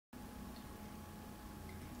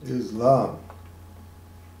Islam.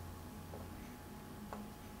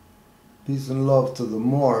 Peace and love to the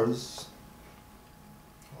Moors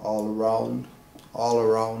all around, all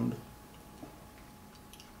around.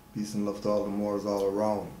 Peace and love to all the Moors all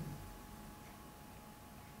around.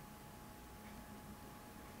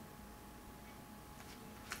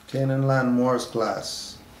 Canaanland Moors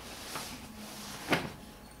class.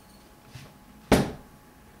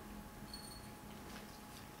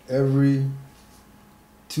 Every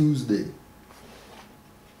Tuesday.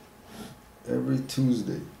 Every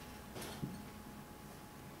Tuesday.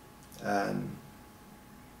 And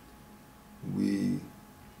we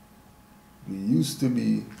used to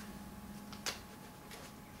be,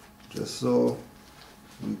 just so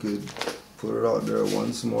we could put it out there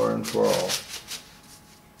once more and for all,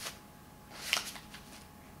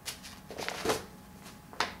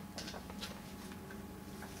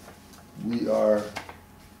 we are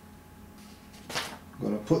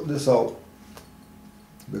going to put this out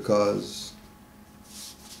because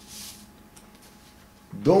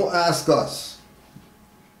don't ask us,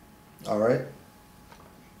 all right?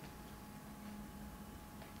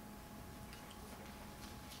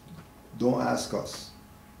 Don't ask us.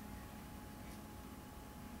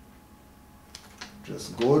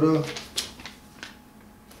 Just go to,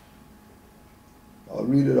 I'll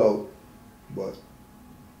read it out, but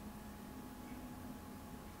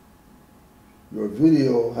your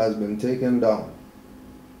video has been taken down.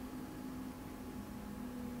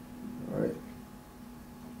 All right?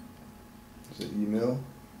 It's an email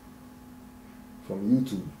from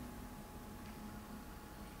YouTube.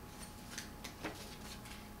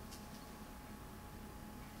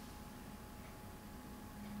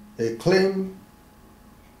 A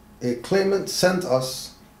claimant sent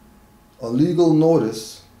us a legal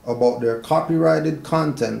notice about their copyrighted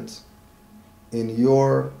content in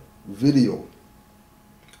your video.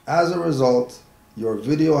 As a result, your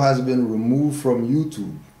video has been removed from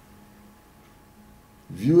YouTube.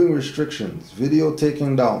 Viewing restrictions, video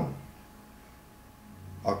taken down,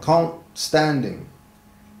 account standing,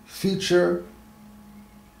 feature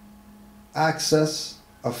access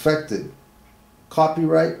affected,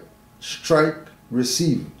 copyright strike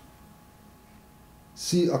received.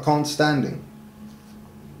 See account standing.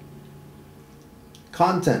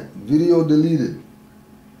 Content, video deleted.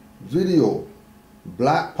 Video,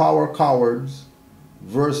 Black Power Cowards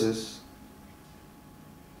versus,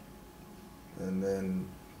 and then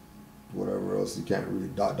whatever else you can't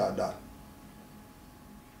read, ...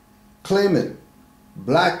 Claimant,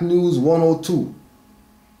 Black News 102,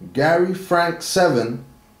 Gary Frank 7,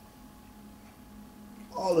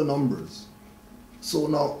 all the numbers. So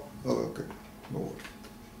now, oh, okay, no.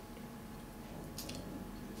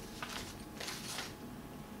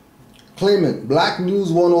 Claimant, Black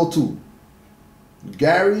News 102,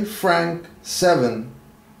 Gary Frank 7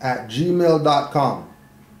 at gmail.com.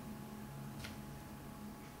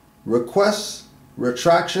 Request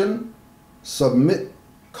retraction, submit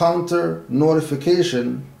counter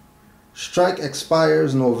notification. Strike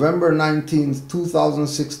expires November 19th,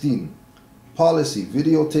 2016. Policy,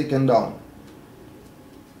 video taken down.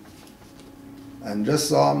 And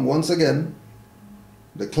just once again,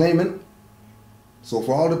 the claimant, so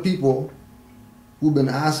for all the people who've been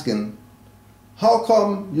asking, how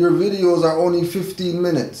come your videos are only 15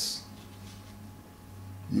 minutes?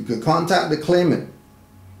 You can contact the claimant.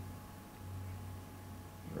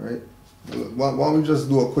 Right? Why don't we just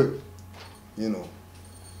do a quick,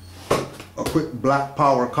 a quick Black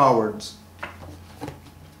Power Cowards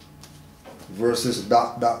versus ...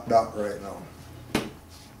 right now.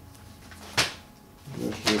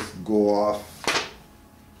 Let's just go off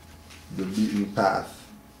the beaten path.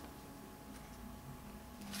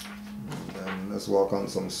 And let's walk on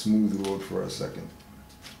some smooth road for a second.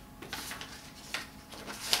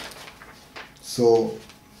 So,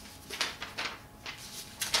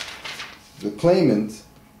 the claimant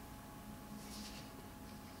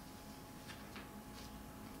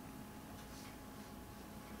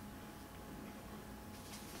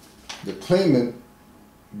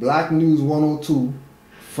Black News 102,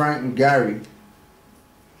 Frank Gary,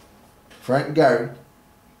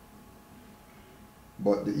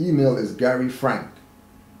 but the email is Gary Frank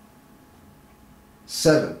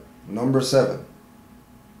 7, number 7.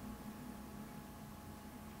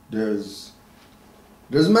 There's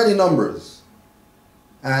many numbers,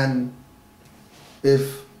 and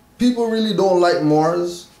if people really don't like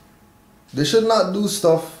Moors, they should not do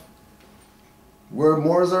stuff where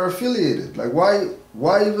Moors are affiliated. Like, why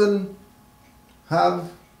even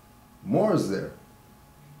have Moors there?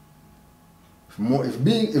 If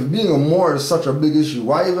being a Moor is such a big issue,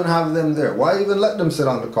 why even have them there? Why even let them sit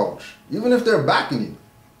on the couch? Even if they're backing you.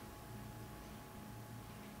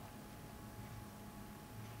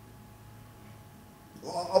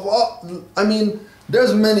 I mean,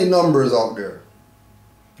 there's many numbers out there,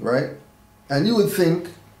 right? And you would think,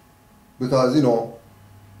 because, you know,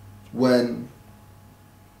 when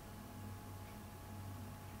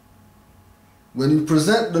you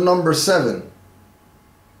present the number 7,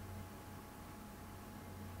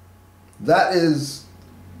 that is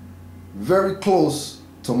very close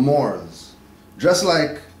to Moors. Just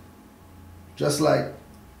like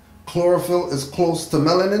chlorophyll is close to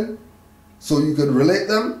melanin, so you could relate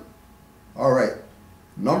them. All right,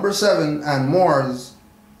 number 7 and Moors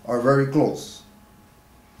are very close.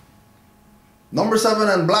 Number 7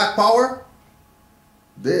 and black power,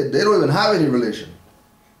 they don't even have any relation.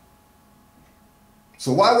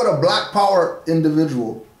 So why would a black power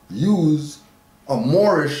individual use a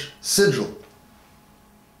Moorish sigil?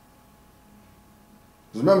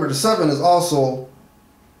 Remember, the 7 is also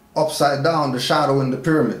upside down, the shadow in the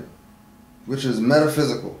pyramid, which is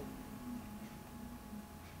metaphysical.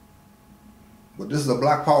 But this is a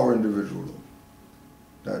black power individual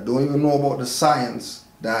that don't even know about the science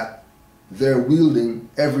that they're wielding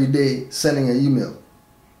every day, sending an email.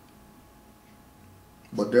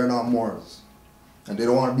 But they're not Moors, and they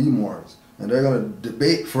don't want to be Moors. And they're going to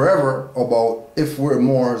debate forever about if we're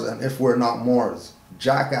Moors and if we're not Moors.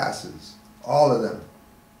 Jackasses. All of them.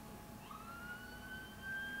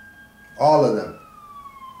 All of them.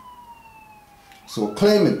 So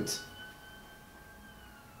claimant,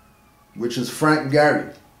 which is Frank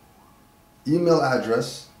Gary. Email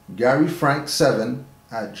address,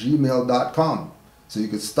 garyfrank7@gmail.com. So you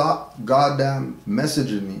could stop goddamn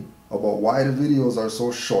messaging me about why the videos are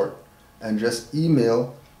so short and just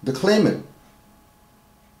email the claimant.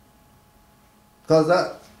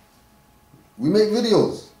 Because we make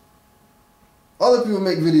videos. Other people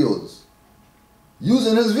make videos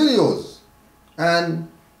using his videos. And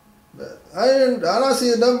I'm not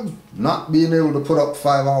seeing them not being able to put up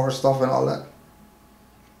 5-hour stuff and all that.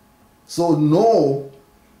 So know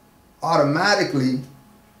automatically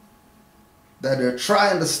that they're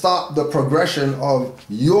trying to stop the progression of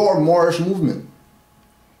your Moorish movement.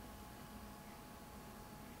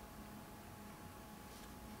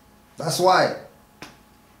 That's why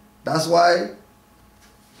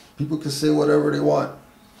people can say whatever they want.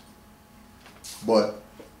 But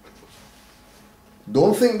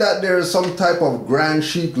don't think that there's some type of grand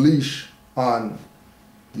chic leash on,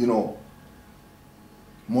 you know,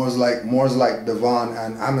 Moors like Devon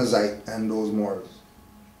and Amazite and those Moors.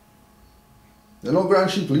 There's no grand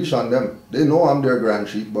chic leash on them. They know I'm their grand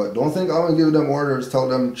chic, but don't think I'm gonna give them orders, tell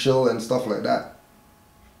them chill and stuff like that.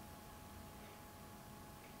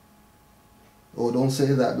 Oh, don't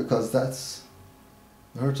say that because that's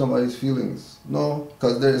hurt somebody's feelings. No,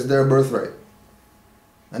 because it's their birthright.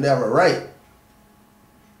 And they have a right.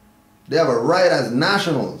 They have a right as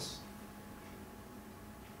nationals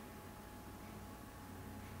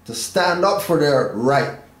to stand up for their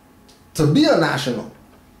right to be a national.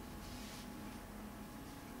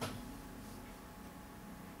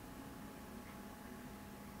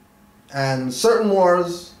 And certain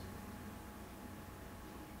Moors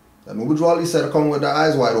that Mubujwali said are coming with their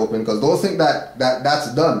eyes wide open, because don't think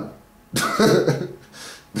that's done.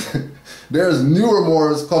 There's newer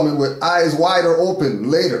Moors coming with eyes wider open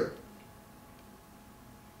later.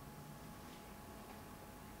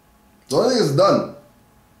 So I think it's done.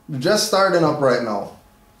 Just starting up right now.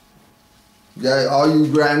 Yeah, all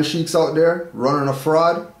you grand sheiks out there running a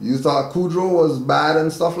fraud. You thought Kudro was bad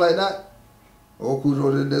and stuff like that? Oh,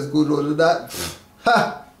 Kudro did this, Kudro did that.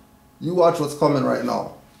 Ha! You watch what's coming right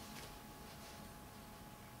now.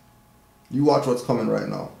 You watch what's coming right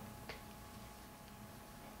now.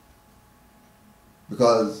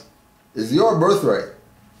 Because it's your birthright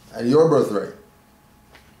and your birthright.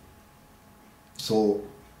 So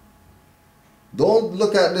don't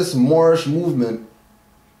look at this Moorish movement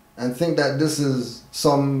and think that this is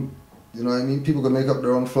some, you know what I mean, people could make up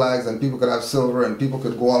their own flags and people could have silver and people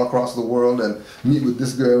could go all across the world and meet with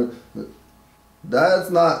this girl. That's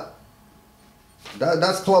not,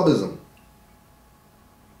 that's clubism.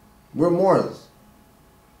 We're Moors.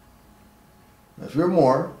 If you're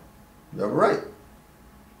Moor, you have a right.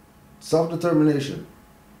 Self-determination.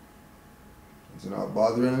 It's not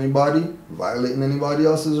bothering anybody, violating anybody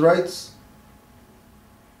else's rights.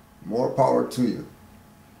 More power to you.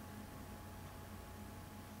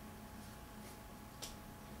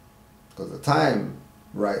 Because the time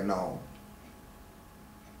right now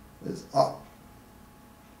is up.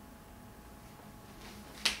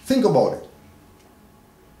 Think about it.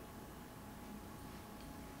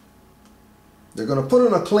 They're going to put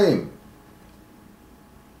in a claim.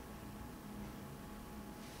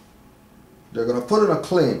 They're going to put in a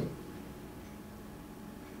claim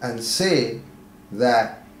and say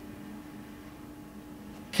that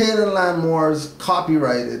Canaanland Moors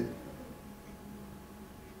copyrighted,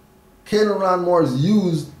 Canaanland Moors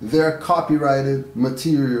used their copyrighted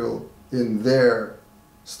material in their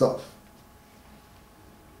stuff.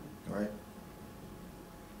 Right?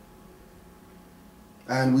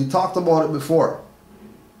 And we talked about it before.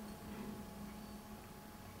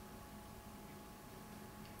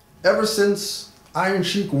 Ever since Iron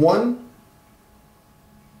Sheik won,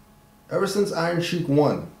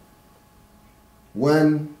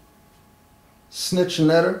 when Snitch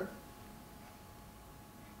Netter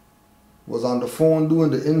was on the phone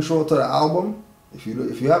doing the intro to the album, if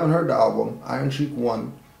you haven't heard the album, Iron Sheik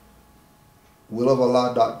 1,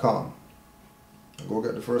 willofalah.com. Go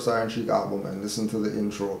get the first Iron Sheik album and listen to the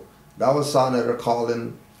intro. That was Sa Netter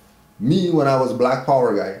calling me when I was Black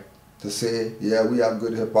Power guy to say, yeah, we have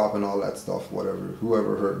good hip hop and all that stuff, whatever.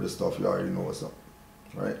 Whoever heard this stuff, you already know what's up,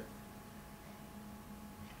 right?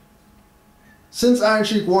 Since Iron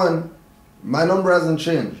Sheik 1, my number hasn't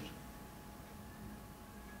changed.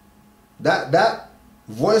 That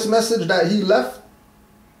voice message that he left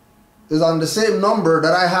is on the same number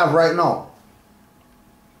that I have right now.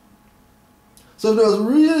 So if there was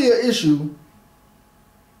really an issue,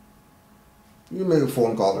 you make a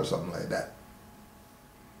phone call or something like that.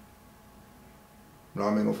 You know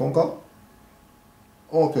I make a phone call?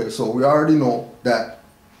 Okay, so we already know that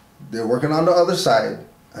they're working on the other side,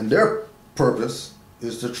 and their purpose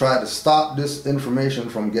is to try to stop this information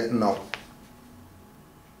from getting out.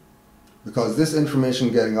 Because this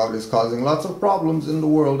information getting out is causing lots of problems in the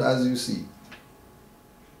world, as you see.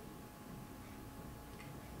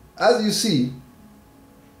 As you see,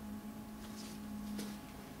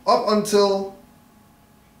 up until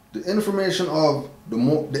the information of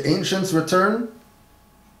the ancients' return,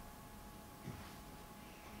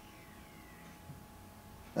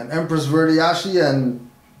 and Empress Verdiashi and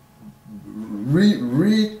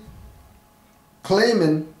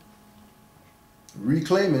reclaiming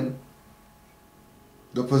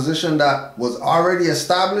the position that was already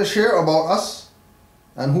established here about us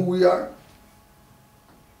and who we are,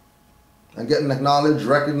 and getting acknowledged,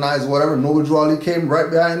 recognized, whatever. Noble Jawali came right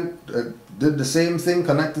behind, did the same thing,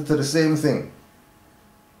 connected to the same thing.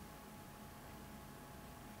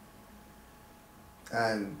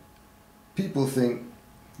 And people think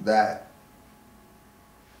that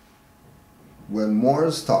when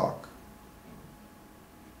Moors talk,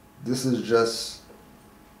 this is just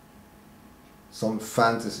some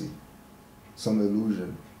fantasy, some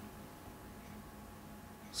illusion,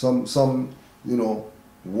 some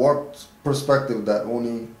warped perspective that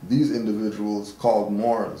only these individuals called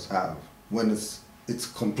Moors have, when it's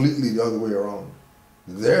completely the other way around.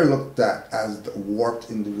 They're looked at as the warped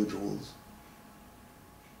individuals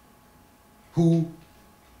who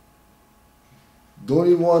don't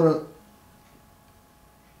even want to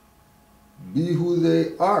be who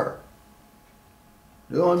they are.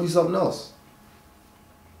 They want to be something else.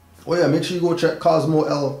 Oh yeah, make sure you go check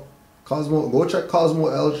go check Cosmo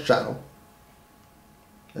L's channel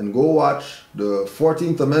and go watch the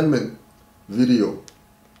 14th Amendment video.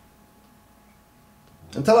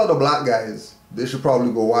 And tell other black guys they should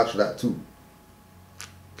probably go watch that too,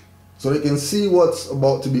 so they can see what's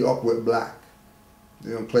about to be up with black.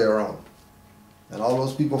 They don't play around. And all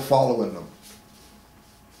those people following them.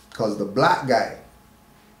 Because the black guy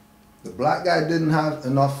didn't have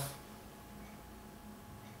enough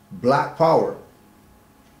black power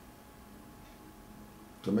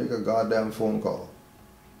to make a goddamn phone call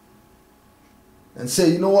and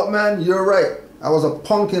say, you know what, man, you're right. I was a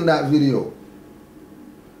punk in that video.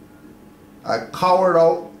 I cowered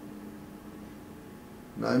out.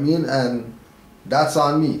 You know what I mean? And that's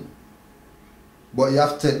on me. But you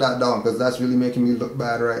have to take that down, because that's really making me look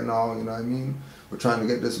bad right now. You know what I mean? We're trying to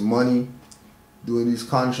get this money, doing these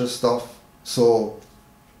conscious stuff. So,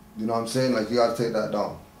 you know what I'm saying? Like, you got to take that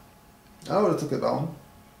down. I would have took it down.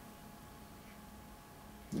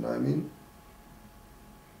 You know what I mean?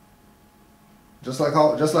 Just like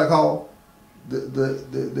how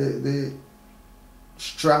they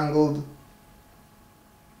strangled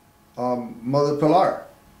Mother Pilar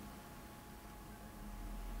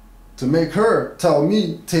to make her tell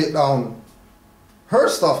me take down her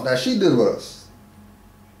stuff that she did with us.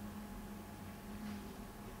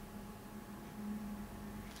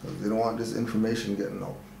 Because they don't want this information getting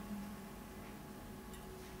out.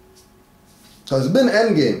 So it's been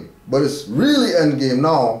endgame, but it's really endgame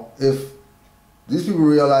now if these people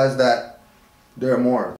realize that there are more.